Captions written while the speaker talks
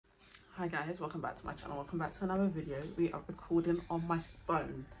Hi guys, welcome back to my channel, welcome back to another video. We are recording on my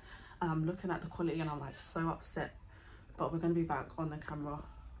phone and I'm looking at the quality and I'm like so upset, but we're going to be back on the camera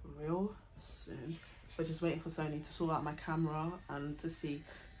real soon. We're just waiting for Sony to sort out my camera and to see,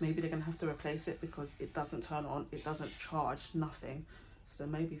 maybe they're going to have to replace it because it doesn't turn on, it doesn't charge, nothing. So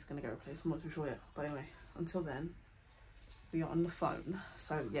maybe it's going to get replaced, I'm not too sure yet. But anyway, until then, we are on the phone.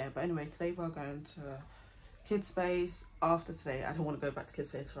 So yeah, but anyway, today we're going to Kidspace. After today, I don't want to go back to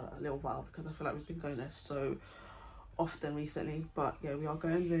Kidspace for a little while because I feel like we've been going there so often recently. But yeah, we are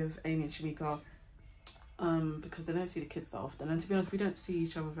going with Amy and Shamika because they don't see the kids that often, and to be honest, we don't see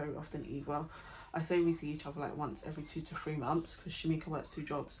each other very often either. I say we see each other like once every 2 to 3 months because Shamika works 2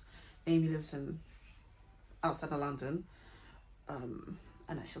 jobs. Amy lives in outside of London, and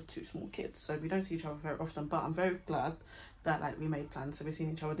I have 2 small kids, so we don't see each other very often. But I'm very glad that like we made plans, so we're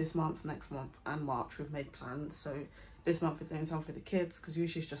seeing each other this month, next month and March. We've made plans, so this month is doing something for the kids because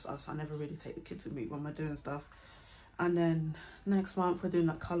usually it's just us. I never really take the kids with me when we're doing stuff. And then next month we're doing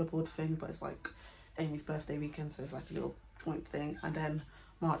that colour board thing, but it's like Amy's birthday weekend, so it's like a little joint thing. And then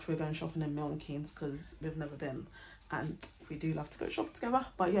March we're going shopping in Milton Keynes because we've never been, and we do love to go shopping together.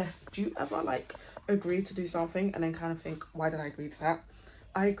 But yeah, do you ever like agree to do something and then kind of think, why did I agree to that?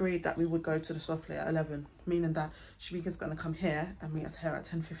 I agreed that we would go to the Softplay at 11, meaning that Shamika's going to come here and meet us here at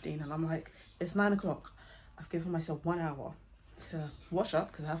 10:15, and I'm like, it's 9 o'clock. I've given myself 1 hour to wash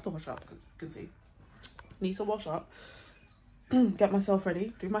up, because I have to wash up, you can see. Need to wash up, get myself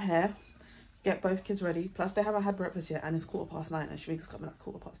ready, do my hair, get both kids ready, plus they haven't had breakfast yet, and it's 9:15, and Shamika's coming at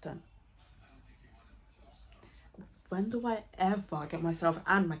 10:15. When do I ever get myself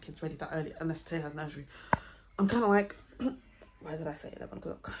and my kids ready that early, unless Tay has nursery? I'm kind of like, why did I say 11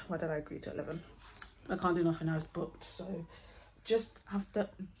 o'clock? Why did I agree to 11? I can't do nothing else booked, so just have to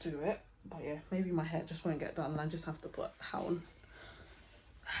do it. But yeah, maybe my hair just won't get done and I just have to put a hat on.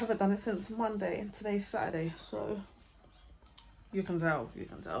 I haven't done it since Monday and today's Saturday, so you can tell.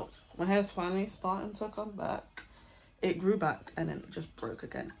 My hair's finally starting to come back. It grew back and then it just broke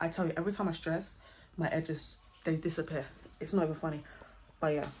again. I tell you, every time I stress, my edges, they disappear. It's not even funny.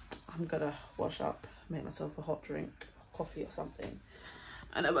 But yeah, I'm gonna wash up, make myself a hot drink, coffee or something,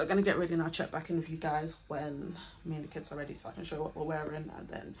 and then we're gonna get ready and I'll check back in with you guys when me and the kids are ready so I can show what we're wearing and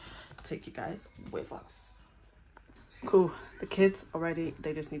then take you guys with us. Cool, the kids are ready.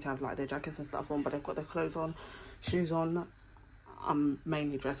 They just need to have like their jackets and stuff on, but they've got their clothes on, shoes on. I'm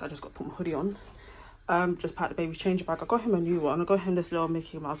mainly dressed. I just got to put my hoodie on. Just packed the baby's change bag. I got him a new one. I got him this little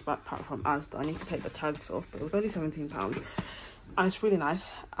Mickey Mouse backpack from Asda. I need to take the tags off, but it was only £17. And it's really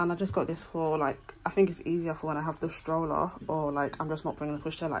nice, and I just got this for like, I think it's easier for when I have the stroller or like I'm just not bringing a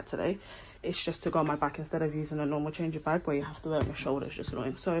pushchair like today. It's just to go on my back instead of using a normal changer bag where you have to wear it on your shoulder. It's just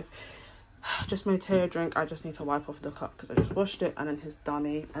annoying. So just made Tay a drink. I just need to wipe off the cup because I just washed it, and then his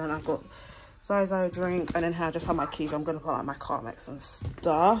dummy, and then I've got Zaza a drink, and then here I just have my keys. I'm gonna put like my Carmex and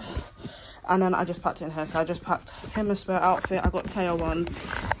stuff, and then I just packed it in here. So I just packed him a spare outfit. I got Taya one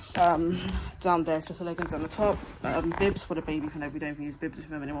down there, so leggings on the top, bibs for the baby, even though we don't even use bibs with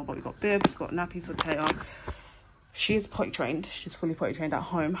him anymore, but we got bibs, got nappies for Taya. She's potty trained, she's fully potty trained at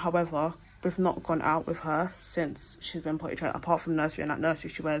home. However, we've not gone out with her since she's been potty trained, apart from nursery, and at nursery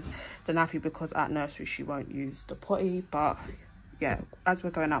she wears the nappy because at nursery she won't use the potty. But yeah, as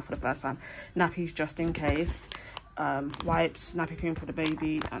we're going out for the first time, nappies just in case, wipes, nappy cream for the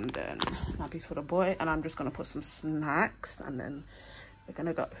baby, and then nappies for the boy. And I'm just gonna put some snacks and then we're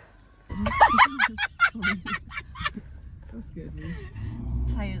gonna go. That's good, man.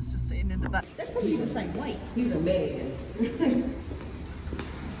 Taya's just sitting in the back. That's probably the same weight. He's a man.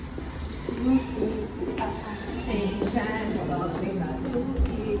 10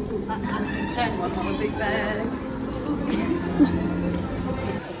 one on a big bag.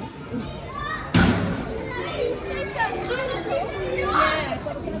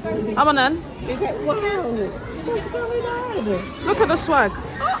 Come on then. Wow, what's going on? Look at the swag.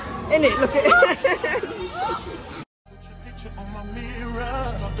 In it, look at it. On my mirror,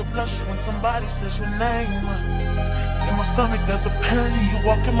 start to blush when somebody says your name. In my stomach there's a pain. You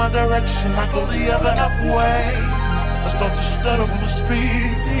walk in my direction, I go the other way. I start to stutter when I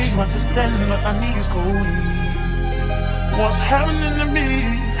speak, trying to stand but my knees go weak. What's happening to me?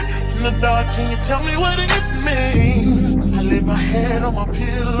 In the dark, can you tell me what it means? I lay my head on my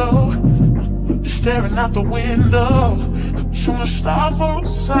pillow, staring out the window, trying to stop for a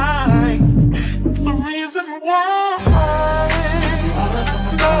sign. The reason why you're always on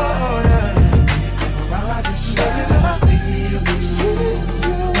my mind, yeah. You come around like it's baby, when I see you,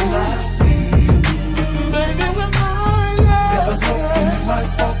 when I see you, baby, when I never know when you might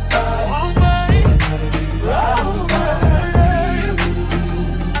walk by, so I gotta be right when I see you,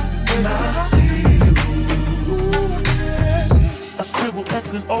 when I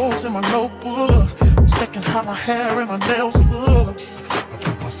O's and O's in my notebook, checking how my hair and my nails look. I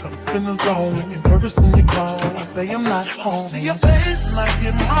feel myself in the zone, getting nervous when you're gone. I say I'm not home. See your face and I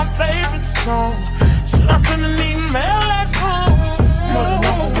hear my favorite song. Should I send an email at home? You're the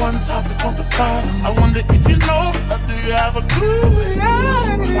number one topic on the phone. I wonder if you know, or do you have a clue?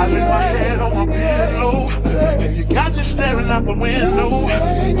 Yeah. I lay my head on my pillow, and you got me staring out the window.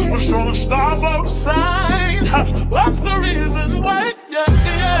 We're sure the stars outside. What's the reason why? Yeah,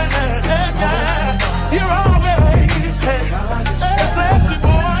 yeah, yeah, yeah. You're always sexy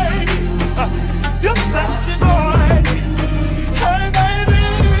boy. You're sexy boy. Hey baby,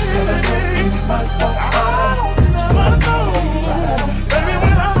 I just wanna know,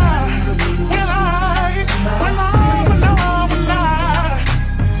 baby, when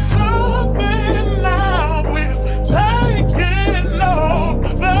something now is taking over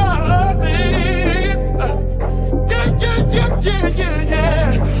me. Yeah.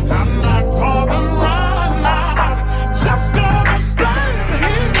 I'm not gonna run out, just gonna stand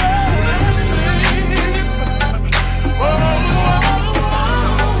here and sleep.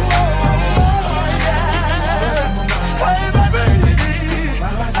 Hey baby,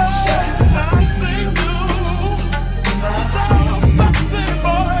 I see you. So sexy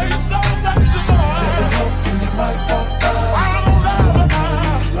boy, so sexy boy. I don't know,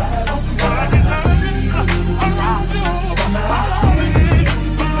 but I can have it around you.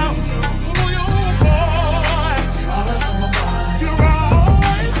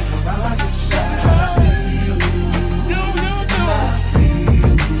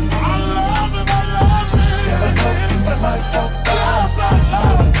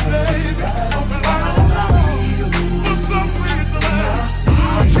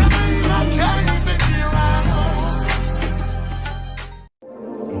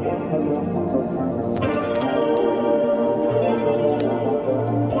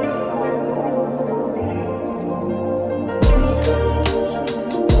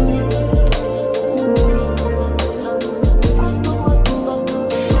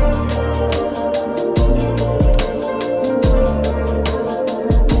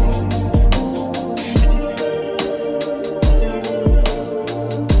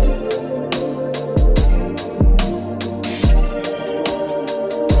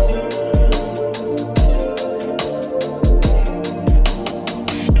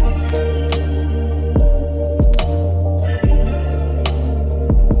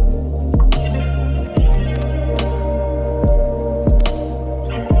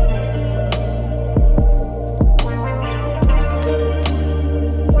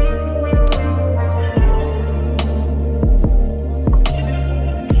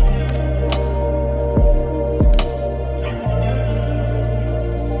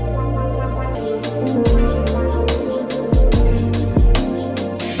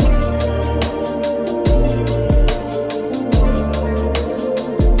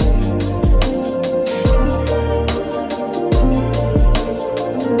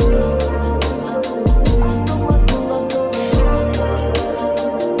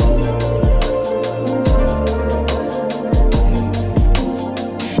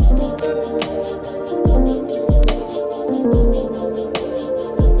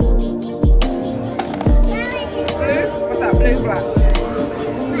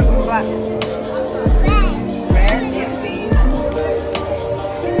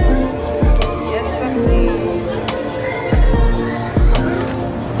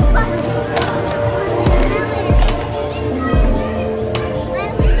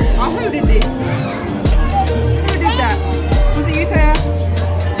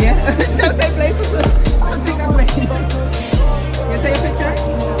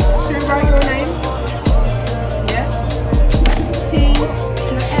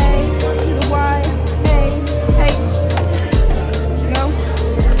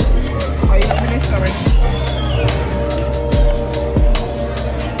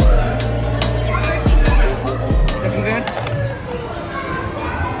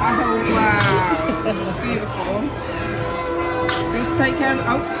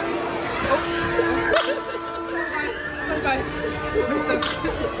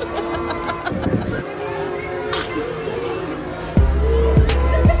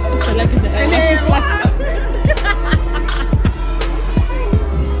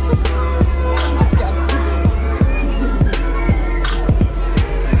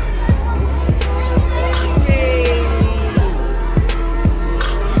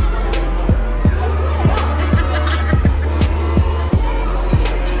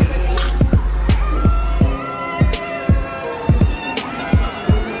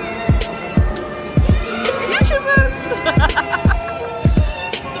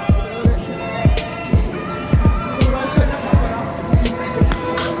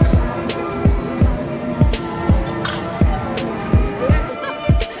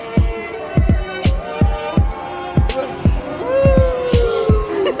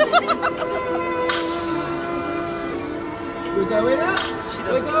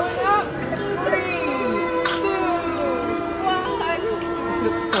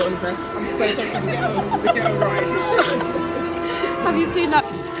 look so impressed. I'm so sorry to get a ride. Have you seen that?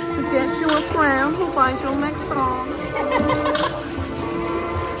 Get you a friend who buys your McDonald's.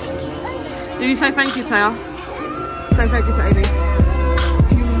 Did you say thank you, Taya? Say thank you to Amy.